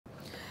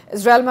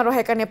इजरायलमा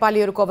रहेका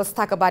नेपालीहरूको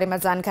अवस्थाका बारेमा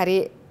जानकारी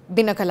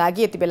दिनका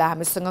लागि यति बेला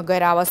हामीसँग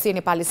गैर आवासीय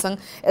नेपाली सङ्घ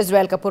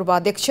इजरायलका पूर्व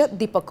अध्यक्ष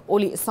दीपक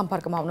ओली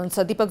सम्पर्कमा हुनुहुन्छ।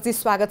 दीपकजी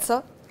स्वागत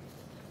छ।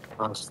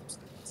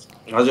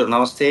 हजुर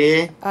नमस्ते।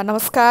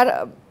 नमस्कार।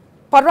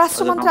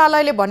 परराष्ट्र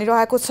मन्त्रालयले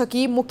भनिरहेको छ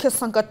कि मुख्य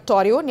सङ्कट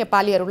टर्यो,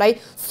 नेपालीहरूलाई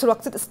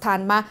सुरक्षित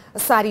स्थानमा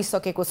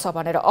सारिसकेको छ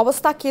भनेर।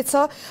 अवस्था के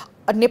छ?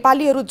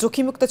 नेपालीहरू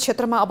जोखिमयुक्त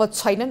क्षेत्रमा अब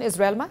छैनन्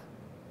इजरायलमा?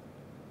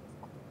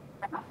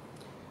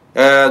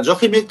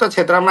 जोखिमयुक्त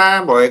क्षेत्रमा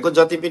भएको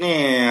जति पनि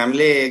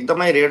हामीले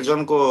एकदमै रेड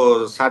जोनको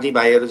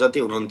साथीभाइहरू जति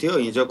हुनुहुन्थ्यो,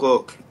 हिजोको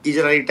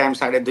इजरायली टाइम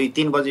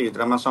 2:30-3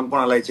 बजीभित्रमा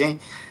सम्पूर्णलाई चाहिँ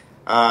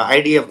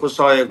आइडिएफको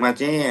सहयोगमा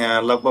चाहिँ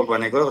लगभग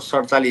भनेको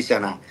 47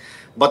 जना,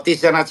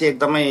 32 जना चाहिँ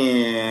एकदमै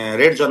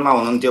रेड जोनमा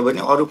हुनुहुन्थ्यो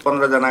भने अरू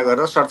 15 जना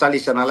गरेर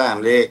 47 जनालाई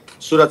हामीले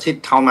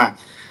सुरक्षित ठाउँमा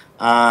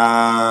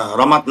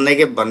रमत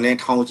नेगेब भन्ने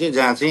ठाउँ चाहिँ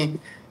जहाँ चाहिँ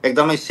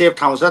एकदमै सेफ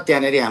ठाउँ छ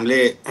त्यहाँनिर हामीले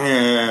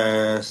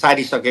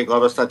सारिसकेको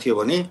अवस्था थियो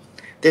भने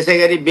त्यसै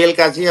गरी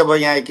बेलुका चाहिँ अब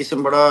यहाँ एक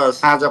किसिमबाट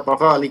साँझ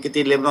पख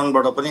अलिकति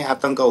लेबननबाट पनि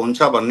आतंक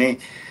हुन्छ भन्ने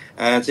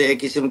चाहिँ एक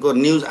किसिमको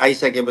न्युज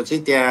आइसकेपछि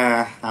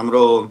त्यहाँ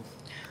हाम्रो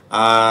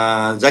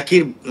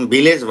जकिर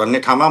भिलेज भन्ने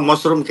ठाउँमा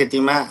मसरुम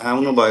खेतीमा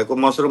आउनुभएको,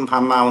 मसरुम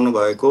फार्ममा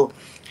आउनुभएको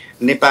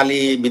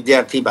नेपाली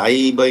विद्यार्थी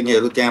भाइ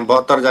बहिनीहरू त्यहाँ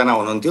 72 जना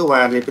हुनुहुन्थ्यो।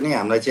 उहाँहरूले पनि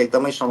हामीलाई चाहिँ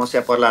एकदमै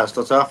समस्या पर्ला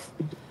जस्तो छ,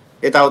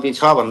 यताउति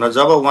छ भनेर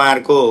जब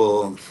उहाँहरूको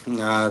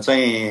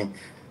चाहिँ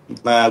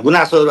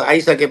गुनासोहरू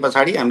आइसके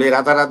पछाडि हामीले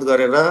रातारात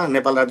गरेर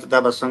नेपाल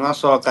राजदूतावाससँग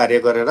सहकार्य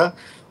गरेर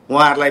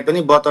उहाँहरूलाई पनि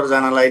 72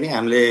 जनालाई नै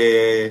हामीले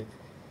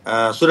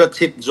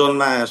सुरक्षित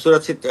जोनमा,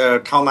 सुरक्षित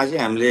ठाउँमा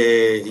चाहिँ हामीले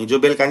हिजो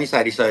बेलुका नै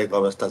सारिसकेको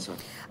अवस्था छ।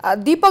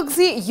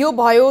 दीपकजी, यो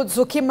भयो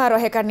जोखिममा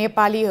रहेका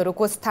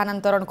नेपालीहरूको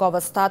स्थानान्तरणको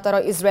अवस्था,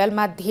 तर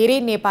इजरायलमा धेरै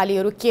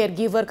नेपालीहरू केयर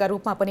गिभरका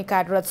रूपमा पनि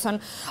कार्यरत छन्।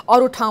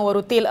 अरू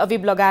ठाउँहरू तेल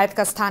अभिव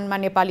लगायतका स्थानमा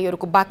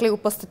नेपालीहरूको बाक्लै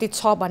उपस्थिति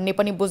छ भन्ने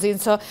पनि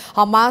बुझिन्छ।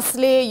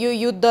 हमासले यो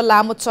युद्ध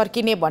लामो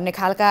चर्किने भन्ने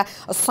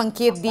खालका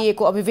सङ्केत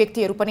दिएको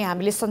अभिव्यक्तिहरू पनि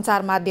हामीले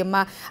सञ्चार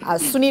माध्यममा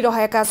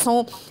सुनिरहेका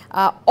छौँ।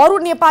 अरू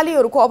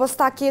नेपालीहरूको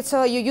अवस्था के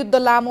छ? यो युद्ध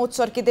लामो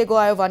चर्किँदै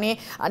गयो भने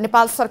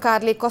नेपाल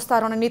सरकारले कस्ता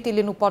रणनीति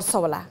लिनुपर्छ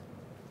होला?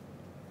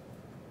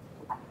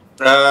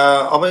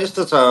 अब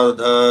यस्तो छ,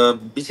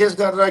 विशेष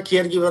गरेर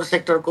केयर गिभर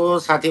सेक्टरको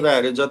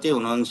साथीभाइहरू जति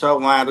हुनुहुन्छ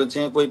उहाँहरू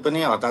चाहिँ कोही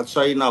पनि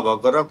हतात्सही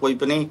नभएको र कोही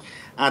पनि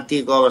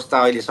आत्तिएको अवस्था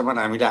अहिलेसम्म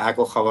हामीलाई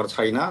आएको खबर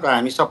छैन र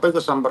हामी सबैको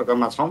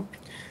सम्पर्कमा छौँ।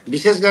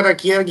 विशेष गरेर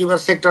केयर गिभर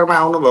सेक्टरमा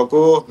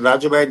आउनुभएको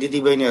दाजुभाइ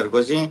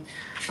दिदीबहिनीहरूको चाहिँ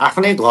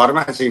आफ्नै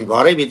घरमा चाहिँ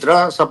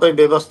घरैभित्र सबै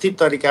व्यवस्थित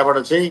तरिकाबाट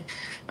चाहिँ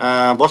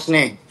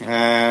बस्ने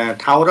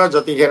ठाउँ र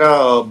जतिखेर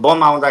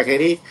बम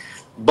आउँदाखेरि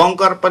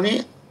बङ्कर पनि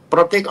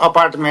प्रत्येक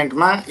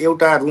अपार्टमेन्टमा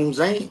एउटा रुम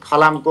चाहिँ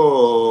फलामको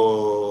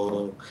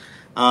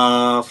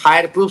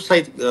फायर प्रुफ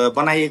सहित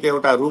बनाइएको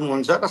एउटा रुम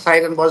हुन्छ र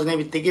साइरन बज्ने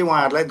बित्तिकै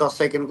उहाँहरूलाई 10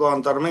 सेकेन्डको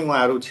अन्तरमै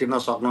उहाँहरू छिर्न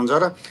सक्नुहुन्छ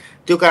र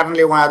त्यो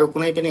कारणले उहाँहरू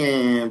कुनै पनि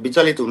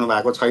विचलित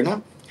हुनुभएको छैन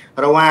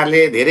र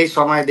उहाँहरूले धेरै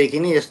समयदेखि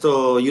नै यस्तो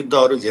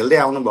युद्धहरू झेल्दै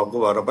आउनुभएको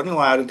भएर पनि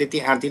उहाँहरू त्यति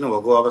आँतिनु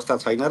भएको अवस्था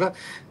छैन र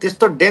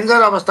त्यस्तो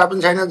डेन्जर अवस्था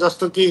पनि छैन।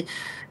 जस्तो कि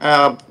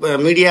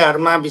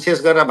मिडियाहरूमा, विशेष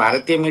गरेर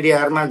भारतीय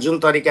मिडियाहरूमा जुन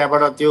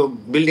तरिकाबाट त्यो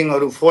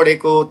बिल्डिङहरू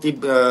फोडेको, ती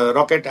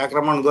रकेट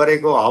आक्रमण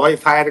गरेको, हवाई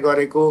फायर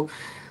गरेको,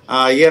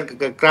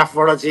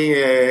 एयरक्राफ्टबाट चाहिँ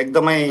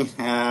एकदमै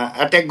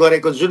एट्याक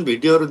गरेको जुन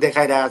भिडियोहरू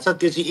देखाइरहेको छ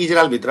त्यो चाहिँ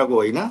इजरायलभित्रको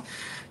होइन,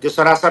 त्यो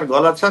सरासर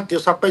गलत छ। त्यो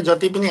सबै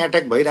जति पनि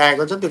एट्याक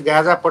भइरहेको छ त्यो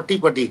गाजा पट्टि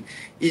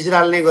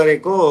इजरायलले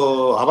गरेको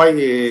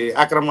हवाई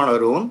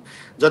आक्रमणहरू हुन्।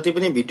 जति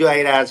पनि भिडियो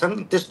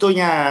आइरहेछन् त्यस्तो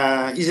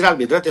यहाँ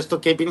इजरायलभित्र त्यस्तो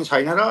केही पनि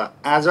छैन र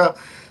आज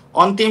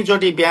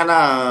अन्तिमचोटि बिहान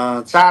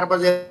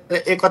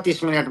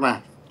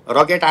 4:31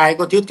 रकेट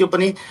आएको थियो, त्यो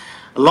पनि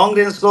लङ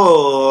रेन्जको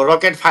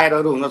रकेट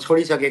फायरहरू हुन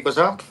छोडिसकेको छ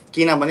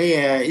किनभने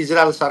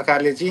इजरायल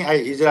सरकारले चाहिँ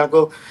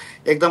इजरायलको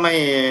एकदमै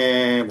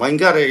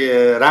भयङ्कर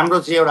राम्रो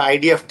चाहिँ एउटा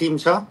आइडिएफ टिम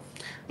छ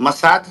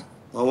मसाद,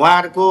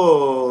 उहाँहरूको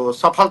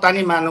सफलता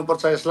नै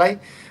मान्नुपर्छ यसलाई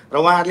र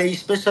उहाँहरूले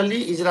स्पेसल्ली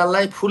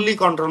इजरायललाई फुल्ली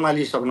कन्ट्रोलमा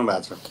लिइसक्नु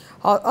भएको छ।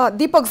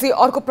 दीपकजी,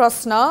 अर्को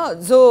प्रश्न,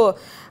 जो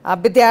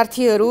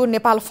विद्यार्थीहरू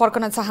नेपाल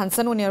फर्कन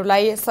चाहन्छन्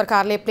उनीहरूलाई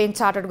सरकारले प्लेन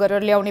चार्टर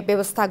गरेर ल्याउने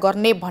व्यवस्था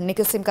गर्ने भन्ने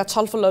किसिमका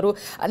छलफलहरू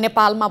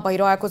नेपालमा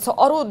भइरहेको छ।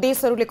 अरू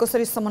देशहरूले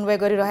कसरी समन्वय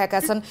गरिरहेका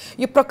छन्?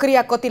 यो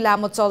प्रक्रिया कति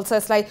लामो चल्छ?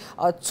 यसलाई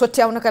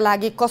छुट्याउनका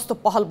लागि कस्तो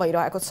पहल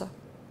भइरहेको छ?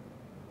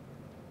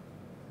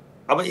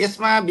 अब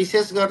यसमा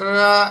विशेष गरेर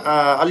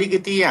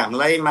अलिकति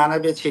हामीलाई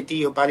मानवीय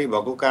क्षति योपालि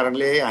भएको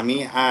कारणले हामी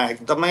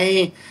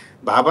एकदमै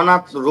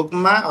भावनात्मक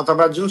रूपमा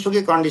अथवा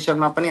जुनसुकै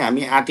कन्डिसनमा पनि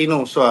हामी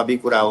आँतिनु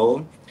स्वाभाविक कुरा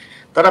हो।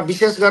 तर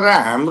विशेष गरेर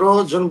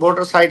हाम्रो जुन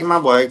बोर्डर साइडमा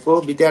भएको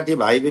विद्यार्थी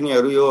भाइ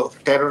बहिनीहरू यो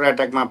टेरर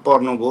एट्याकमा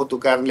पर्नुभयो, त्यो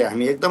कारणले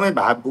हामी एकदमै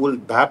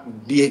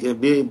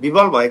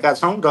विवल भएका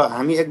छौँ र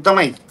हामी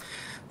एकदमै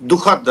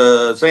दुःखद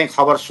चाहिँ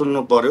खबर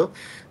सुन्नु पर्यो।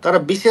 तर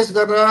विशेष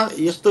गरेर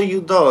यस्तो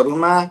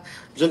युद्धहरूमा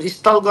जुन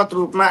स्थलगत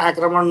रूपमा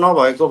आक्रमण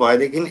नभएको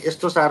भएदेखि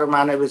यस्तो साह्रो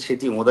मानवीय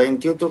क्षति हुँदैन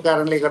थियो। त्यो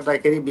कारणले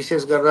गर्दाखेरि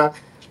विशेष गरेर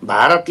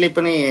भारतले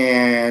पनि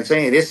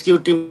चाहिँ रेस्क्यु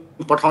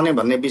टिम पठाउने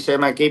भन्ने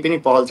विषयमा केही पनि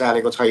पहल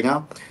चालेको छैन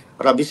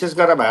र विशेष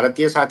गरेर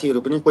भारतीय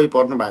साथीहरू पनि कोही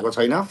पर्नु भएको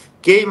छैन।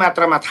 केही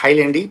मात्रामा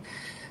थाइल्यान्डी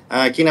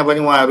किनभने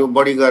उहाँहरू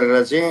बढी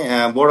गरेर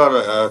चाहिँ बोर्डर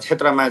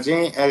क्षेत्रमा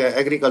चाहिँ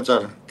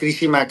एग्रिकल्चर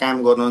कृषिमा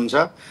काम गर्नुहुन्छ।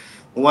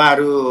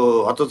 उहाँहरू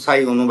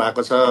हतोत्साही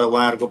हुनुभएको छ।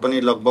 उहाँहरूको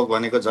पनि लगभग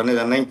भनेको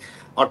झन्डै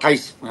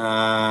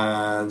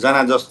 28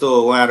 जना जस्तो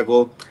उहाँहरूको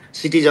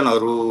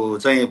सिटिजनहरू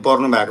चाहिँ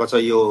पर्नु भएको छ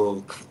यो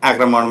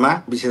आक्रमणमा।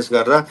 विशेष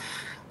गरेर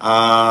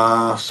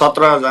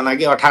 17 जना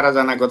कि 18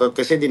 जनाको त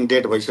त्यसै दिन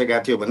डेथ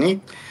भइसकेको थियो भने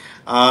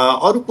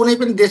अरू कुनै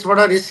पनि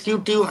देशबाट रेस्क्यु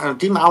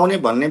टिम आउने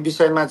भन्ने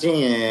विषयमा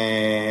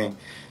चाहिँ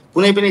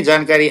कुनै पनि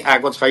जानकारी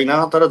आएको छैन।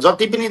 तर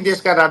जति पनि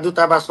देशका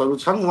राजदूतावासहरू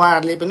छन्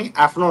उहाँहरूले पनि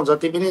आफ्नो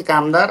जति पनि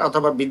कामदार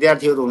अथवा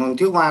विद्यार्थीहरू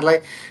हुनुहुन्थ्यो उहाँहरूलाई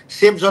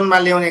सेफ जोनमा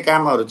ल्याउने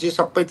कामहरू चाहिँ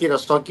सबैतिर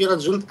सकियो। र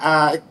जुन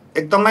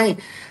एकदमै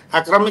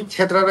आक्रमित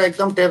क्षेत्र र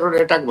एकदम टेरर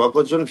एट्याक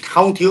भएको जुन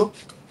ठाउँ थियो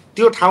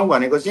त्यो ठाउँ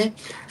भनेको चाहिँ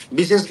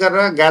विशेष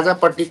गरेर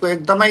गाजापट्टिको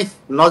एकदमै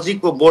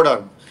नजिकको बोर्डर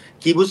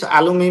किबुस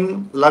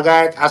आलुमिम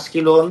लगायत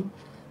आस्किलोन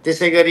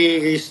त्यसै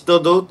गरी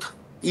स्तोदोत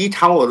यी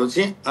ठाउँहरू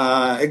चाहिँ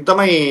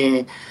एकदमै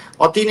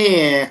अति नै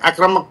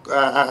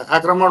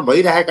आक्रमण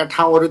भइरहेका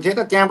ठाउँहरू थिए।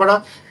 र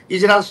त्यहाँबाट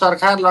इजरायल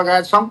सरकार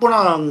लगायत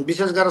सम्पूर्ण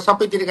विशेष गरेर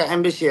सबैतिरका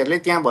एम्बेसीहरूले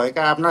त्यहाँ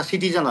भएका आफ्ना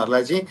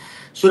सिटिजनहरूलाई चाहिँ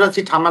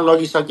सुरक्षित ठाउँमा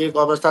लगिसकेको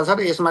अवस्था छ।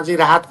 र यसमा चाहिँ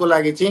राहतको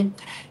लागि चाहिँ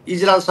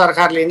इजरायल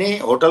सरकारले नै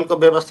होटलको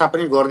व्यवस्था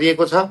पनि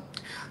गरिदिएको छ।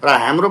 र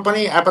हाम्रो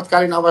पनि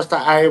आपतकालीन अवस्था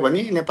आयो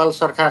भने नेपाल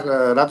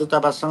सरकार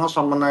राजदूतावाससँग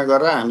समन्वय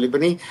गरेर हामीले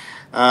पनि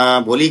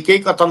भोलि केही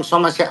कतम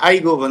समस्या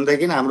आइगयो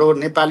भनेदेखि हाम्रो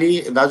नेपाली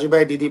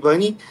दाजुभाइ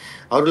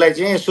दिदीबहिनीहरूलाई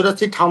चाहिँ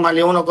सुरक्षित ठाउँमा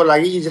ल्याउनको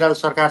लागि इजरायल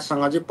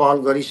सरकारसँग चाहिँ पहल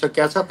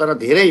गरिसकेका छ। तर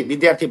धेरै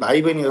विद्यार्थी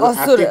भाइ बहिनीहरू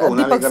आत्तिएको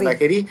हुनाले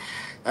गर्दाखेरि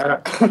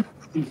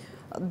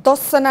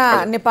 10 जना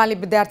नेपाली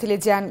विद्यार्थीले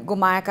ज्यान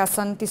गुमाएका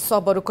छन्। ती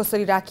शवहरू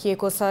कसरी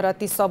राखिएको छ र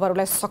ती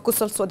शवहरूलाई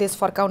सकुशल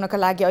स्वदेश फर्काउनका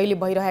लागि अहिले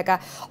भइरहेका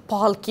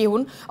पहल के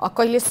हुन्?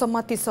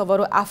 कहिलेसम्म ती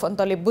शवहरू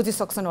आफन्तले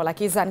बुझिसक्छन् होला?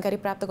 के जानकारी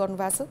प्राप्त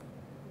गर्नुभएको छ?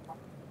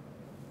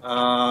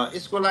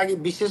 यसको लागि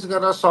विशेष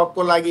गरेर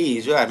सबको लागि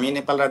हिजो हामी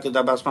नेपाल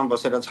राजदूतावासमा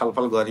बसेर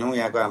छलफल गऱ्यौँ।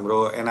 यहाँको हाम्रो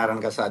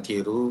एनआरएनका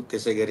साथीहरू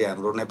त्यसै गरी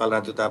हाम्रो नेपाल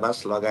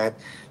राजदूतावास लगायत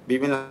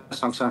विभिन्न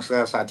सङ्घ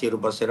संस्थाका साथीहरू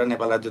बसेर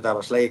नेपाल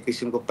राजदूतावासलाई एक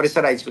किसिमको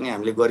प्रेसराइज पनि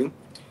हामीले गऱ्यौँ।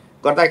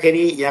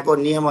 गर्दाखेरि यहाँको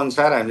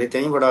नियमअनुसार हामीले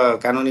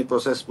त्यहीँबाट कानुनी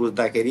प्रोसेस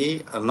बुझ्दाखेरि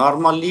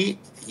नर्मल्ली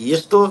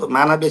यस्तो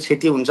मानवीय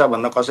क्षति हुन्छ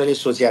भन्न कसैले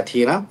सोचेका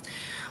थिएन।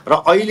 र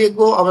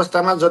अहिलेको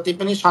अवस्थामा जति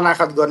पनि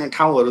शनाखत गर्ने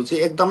ठाउँहरू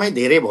चाहिँ एकदमै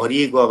धेरै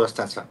भरिएको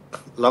अवस्था छ।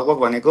 लगभग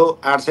भनेको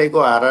 800 को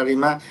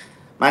हाराहारीमा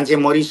मान्छे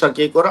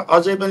मरिसकेको र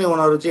अझै पनि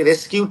उनीहरू चाहिँ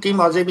रेस्क्यु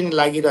टिम अझै पनि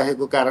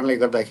लागिरहेको कारणले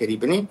गर्दाखेरि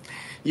पनि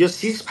यो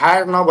सिज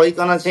फायर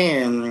नभइकन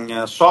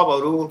चाहिँ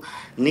सबहरू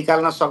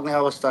निकाल्न सक्ने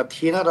अवस्था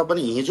थिएन। र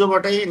पनि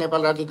हिजोबाटै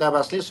नेपाल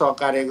राजदूतावासले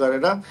सहकार्य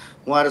गरेर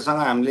उहाँहरूसँग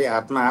हामीले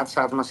हातमा हात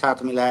साथमा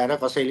साथ मिलाएर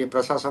कसैले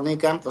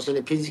प्रशासनिक काम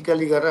कसैले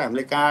फिजिकली गरेर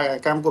हामीले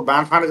कामको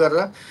बाँडफाँड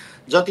गरेर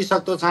जति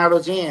सक्दो चाँडो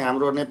चाहिँ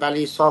हाम्रो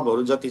नेपाली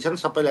सबहरू जति छन्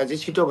सबैलाई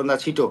चाहिँ छिटोभन्दा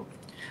छिटो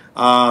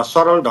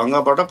सरल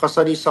ढङ्गबाट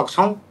कसरी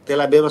सक्छौँ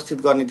त्यसलाई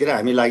व्यवस्थित गर्नेतिर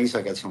हामी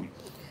लागिसकेका छौँ।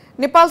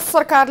 नेपाल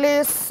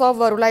सरकारले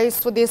शवहरूलाई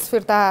स्वदेश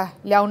फिर्ता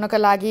ल्याउनका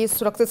लागि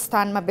सुरक्षित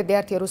स्थानमा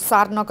विद्यार्थीहरू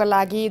सार्नका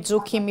लागि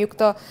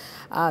जोखिमयुक्त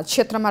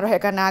क्षेत्रमा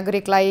रहेका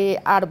नागरिकलाई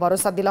आड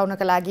भरोसा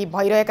दिलाउनका लागि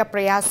भइरहेका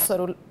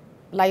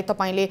प्रयासहरूलाई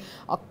तपाईँले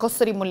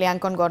कसरी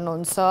मूल्याङ्कन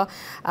गर्नुहुन्छ?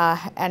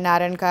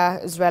 एनआरएनका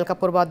इजरायलका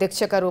पूर्व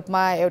अध्यक्षका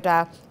रूपमा, एउटा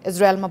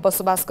इजरायलमा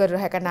बसोबास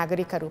गरिरहेका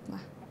नागरिकका रूपमा।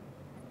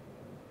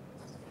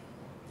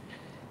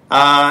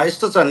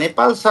 यस्तो छ,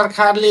 नेपाल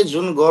सरकारले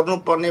जुन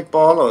गर्नुपर्ने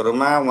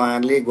पहलहरूमा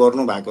उहाँहरूले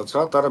गर्नुभएको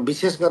छ। तर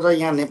विशेष गरेर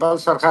यहाँ नेपाल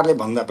सरकारले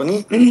भन्दा पनि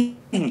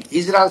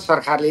इजरायल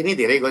सरकारले नै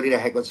धेरै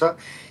गरिरहेको छ।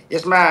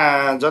 यसमा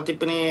जति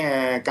पनि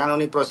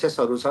कानुनी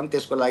प्रोसेसहरू छन्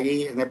त्यसको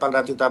लागि नेपाल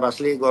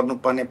राजदूतावासले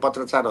गर्नुपर्ने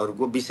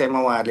पत्रचारहरूको विषयमा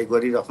उहाँहरूले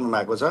गरिराख्नु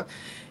भएको छ।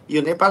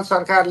 यो नेपाल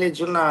सरकारले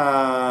जुन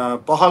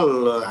पहल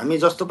हामी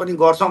जस्तो पनि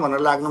गर्छौँ भनेर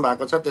लाग्नु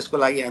भएको छ त्यसको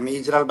लागि हामी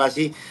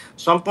इजरायलवासी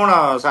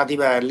सम्पूर्ण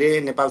साथीभाइहरूले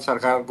नेपाल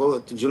सरकारको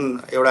जुन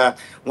एउटा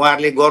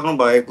उहाँहरूले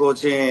गर्नुभएको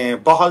चाहिँ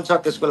पहल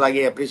छ त्यसको लागि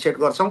एप्रिसिएट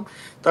गर्छौँ।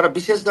 तर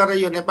विशेष गरेर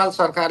यो नेपाल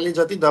सरकारले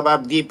जति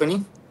दबाब दिए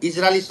पनि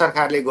इजरायली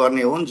सरकारले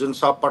गर्ने हुन्। जुन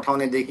सब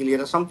पठाउनेदेखि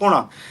लिएर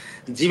सम्पूर्ण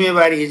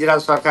जिम्मेवारी इजरायल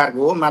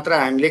सरकारको हो। मात्र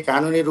हामीले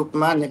कानुनी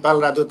रूपमा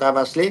नेपाल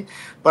राजदूतावासले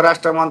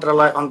परराष्ट्र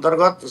मन्त्रालय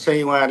अन्तर्गत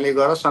चाहिँ उहाँहरूले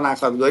गएर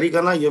शनाखत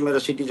गरिकन यो मेरो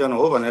सिटिजन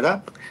हो भनेर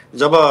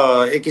जब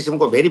एक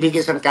किसिमको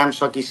भेरिफिकेसन काम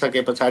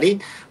सकिसके पछाडि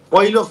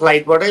पहिलो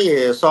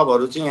फ्लाइटबाटै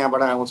सबहरू चाहिँ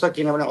यहाँबाट आउँछ।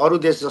 किनभने अरू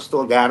देश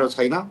जस्तो गाह्रो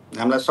छैन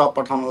हामीलाई सब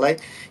पठाउनलाई।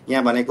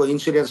 यहाँ भनेको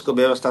इन्सुरेन्सको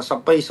व्यवस्था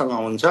सबैसँग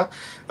हुन्छ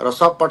र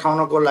सब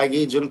पठाउनको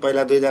लागि जुन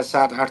पहिला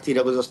 2007-08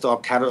 तिरको जस्तो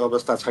अप्ठ्यारो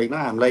अवस्था छैन।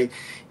 हामीलाई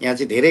यहाँ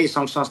चाहिँ धेरै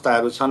सङ्घ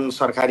संस्थाहरू छन्,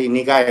 सरकारी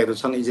निकायहरू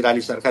छन्,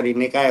 इजरायली सरकारी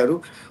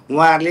निकायहरू।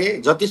 उहाँहरूले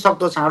जति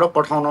सक्दो चाँडो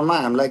पठाउनमा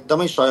हामीलाई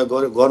एकदमै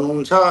सहयोग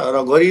गर्नुहुन्छ र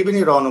गरि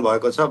पनि रहनु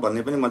भएको छ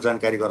भन्ने पनि म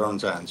जानकारी गराउन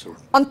चाहन्छु।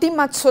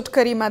 अन्तिममा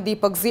छोटकरीमा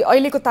दीपकजी,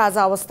 अहिलेको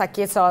ताजा अवस्था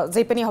के छ?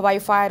 जै पनि हवाई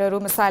फायरहरू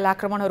मिसाइल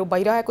आक्रमणहरू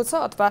भइरहेको छ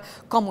अथवा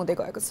कम हुँदै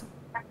गएको छ?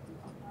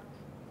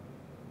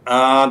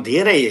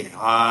 धेरै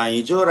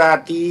हिजो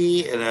राति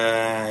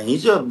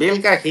हिजो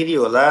बेलुकाखेरि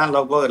होला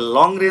लगभग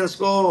लङ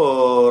रेन्जको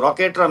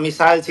रकेट र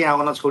मिसाइल चाहिँ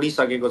आउन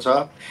छोडिसकेको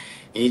छ।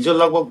 हिजो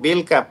लगभग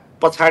बेलुका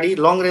पछाडि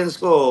लङ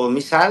रेन्जको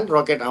मिसाइल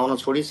रकेट आउन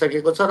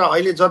छोडिसकेको छ र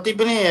अहिले जति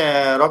पनि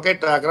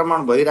रकेट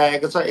आक्रमण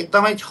भइरहेको छ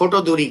एकदमै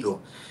छोटो दूरीको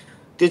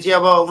त्यो चाहिँ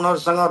अब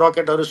उनीहरूसँग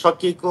रकेटहरू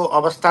सकिएको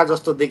अवस्था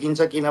जस्तो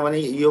देखिन्छ किनभने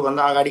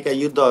योभन्दा अगाडिका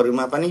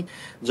युद्धहरूमा पनि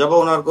जब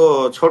उनीहरूको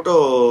छोटो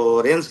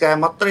रेन्जका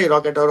मात्रै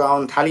रकेटहरू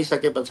आउन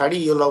थालिसके पछाडि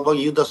यो लगभग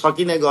युद्ध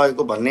सकिनै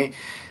गएको भन्ने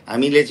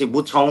हामीले चाहिँ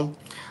बुझ्छौँ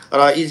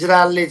र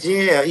इजरायलले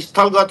चाहिँ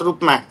स्थलगत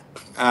रूपमा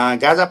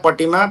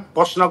गाजापट्टीमा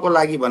पस्नको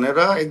लागि भनेर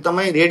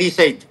एकदमै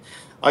रेडीसहित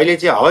अहिले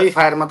चाहिँ हवाई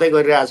फायर मात्रै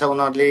गरिरहेछ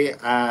उनीहरूले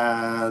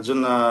जुन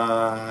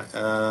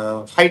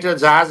फाइटर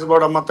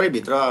जहाजबाट मात्रै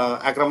भित्र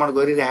आक्रमण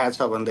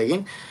गरिरहेछ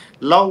भनेदेखि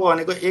लौ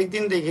भनेको एक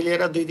दिनदेखि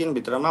लिएर 2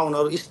 दिनभित्रमा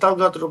उनीहरू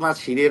स्थलगत रूपमा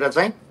छिरेर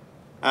चाहिँ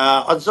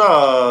अझ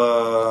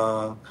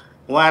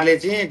उहाँहरूले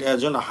चाहिँ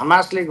जुन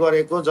हमासले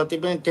गरेको जति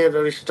पनि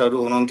टेररिस्टहरू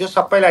हुनुहुन्थ्यो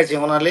सबैलाई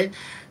चाहिँ उनीहरूले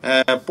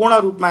पूर्ण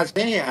रूपमा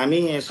चाहिँ हामी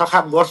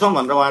सखाप गर्छौँ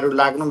भनेर उहाँहरू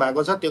लाग्नु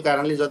भएको छ। त्यो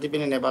कारणले जति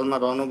पनि नेपालमा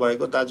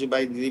रहनुभएको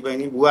दाजुभाइ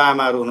दिदीबहिनी बुवा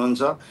आमाहरू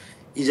हुनुहुन्छ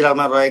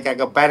इजरायलमा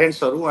रहेका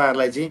प्यारेन्ट्सहरू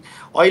उहाँहरूलाई चाहिँ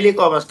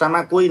अहिलेको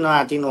अवस्थामा कोही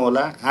नआतिनु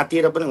होला,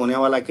 आतिएर पनि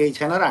हुनेवाला केही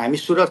छैन र हामी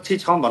सुरक्षित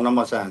छौँ भन्न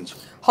म चाहन्छु।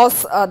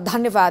 हस्,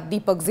 धन्यवाद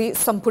दीपकजी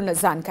सम्पूर्ण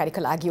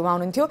जानकारीका लागि। उहाँ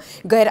हुनुहुन्थ्यो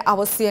गैर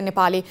आवासीय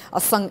नेपाली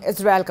सङ्घ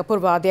इजरायलका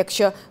पूर्व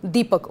अध्यक्ष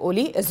दीपक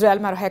ओली।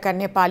 इजरायलमा रहेका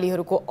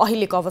नेपालीहरूको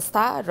अहिलेको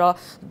अवस्था र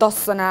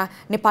 10 जना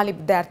नेपाली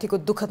विद्यार्थीको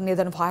दुःखद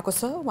निधन भएको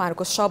छ,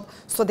 उहाँहरूको शव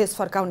स्वदेश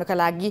फर्काउनका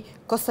लागि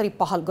कसरी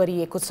पहल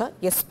गरिएको छ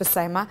यस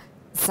विषयमा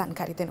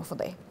जानकारी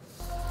दिनुहुँदै।